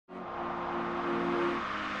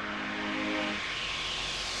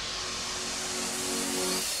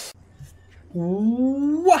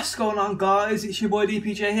What's going on, guys? It's your boy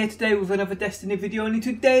DPJ here today with another Destiny video, and in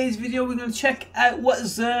today's video we're going to check out what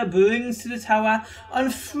Xur brings to the tower on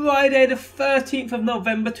Friday the 13th of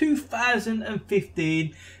November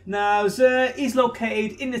 2015. Now Xur is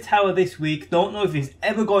located in the tower this week. Don't know if he's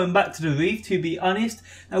ever going back to the reef, to be honest.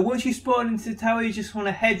 Now once you spawn into the tower, you just want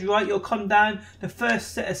to head right. You'll come down the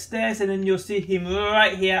first set of stairs and then you'll see him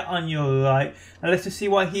right here on your right. Now let's just see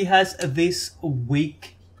what he has this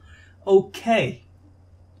week. Okay,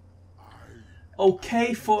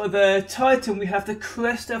 for the Titan we have the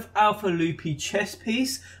Crest of Alpha Lupi chest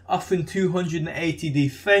piece, offering 280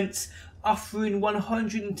 defense, offering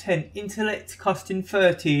 110 intellect, costing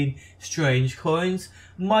 13 strange coins.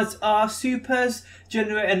 Mods are supers,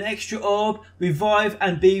 generate an extra orb, revive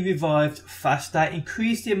and be revived faster,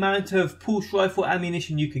 increase the amount of pulse rifle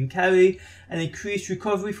ammunition you can carry, and increase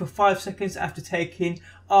recovery for 5 seconds after taking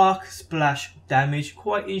arc splash damage.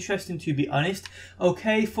 Quite interesting, to be honest.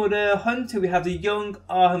 Okay, for the Hunter we have the Young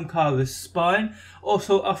Ahamkara's Spine,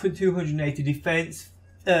 also offering 280 defense,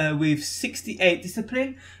 with 68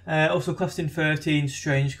 discipline, also costing 13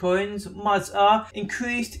 strange coins. Mods are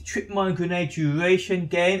increased trip mine grenade duration,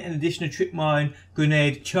 gain an additional trip mine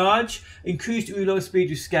grenade charge, increased reload speed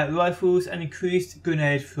with scout rifles, and increased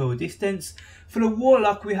grenade throw distance. For the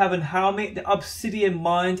Warlock we have an helmet, the Obsidian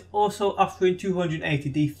Mind, also offering 280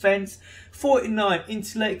 defense, 49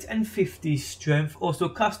 intellect and 50 strength, also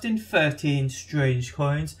costing 13 strange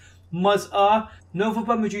coins. Mods are Nova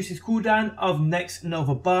Bomb reduces cooldown of next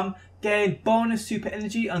Nova Bomb, gain bonus super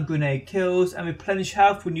energy on grenade kills, and replenish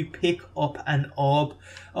health when you pick up an orb.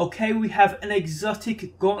 Okay, we have an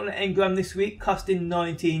exotic Gauntlet Engram this week, costing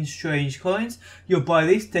 19 strange coins. You'll buy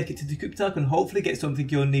this, take it to the Cryptarch, and hopefully get something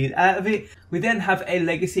you'll need out of it. We then have a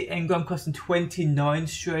Legacy Engram costing 29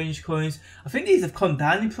 strange coins. I think these have come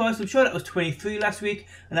down in price. I'm sure that was 23 last week,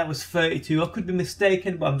 and that was 32. I could be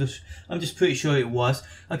mistaken, but I'm just pretty sure it was.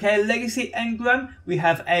 Okay, Legacy Engram, we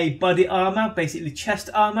have a body armor, basically chest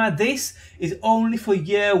armor. This is only for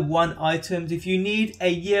year 1 items. If you need a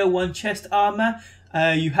year 1 chest armor,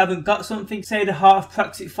 you haven't got something, say the Heart of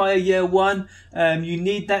Praxic Fire year 1, you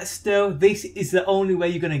need that still. This is the only way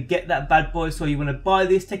you're going to get that bad boy, so you want to buy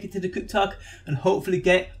this, take it to the Cryptarch, and hopefully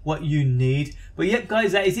get what you need. But yep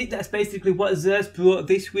guys, that is it. That's basically what Xur's brought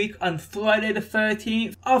this week on Friday the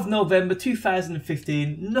 13th of November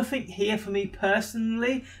 2015. Nothing here for me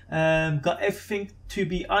personally, got everything, to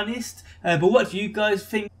be honest. But what do you guys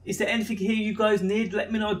think? Is there anything here you guys need?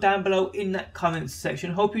 Let me know down below in that comments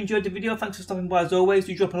section. Hope you enjoyed the video. Thanks for stopping by as always.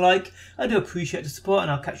 Do drop a like. I do appreciate the support, and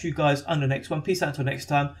I'll catch you guys on the next one. Peace out until next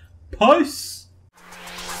time. Peace!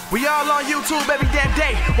 We all on YouTube every damn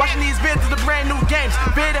day, watching these vids of the brand new games.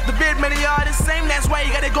 Bid after bid, many are the same. That's why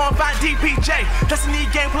you gotta go and find DPJ. Destiny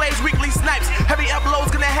gameplays, weekly snipes. Heavy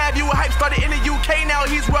uploads gonna have you a hype. Started in the UK, now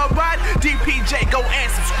he's worldwide. DPJ, go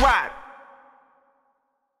and subscribe.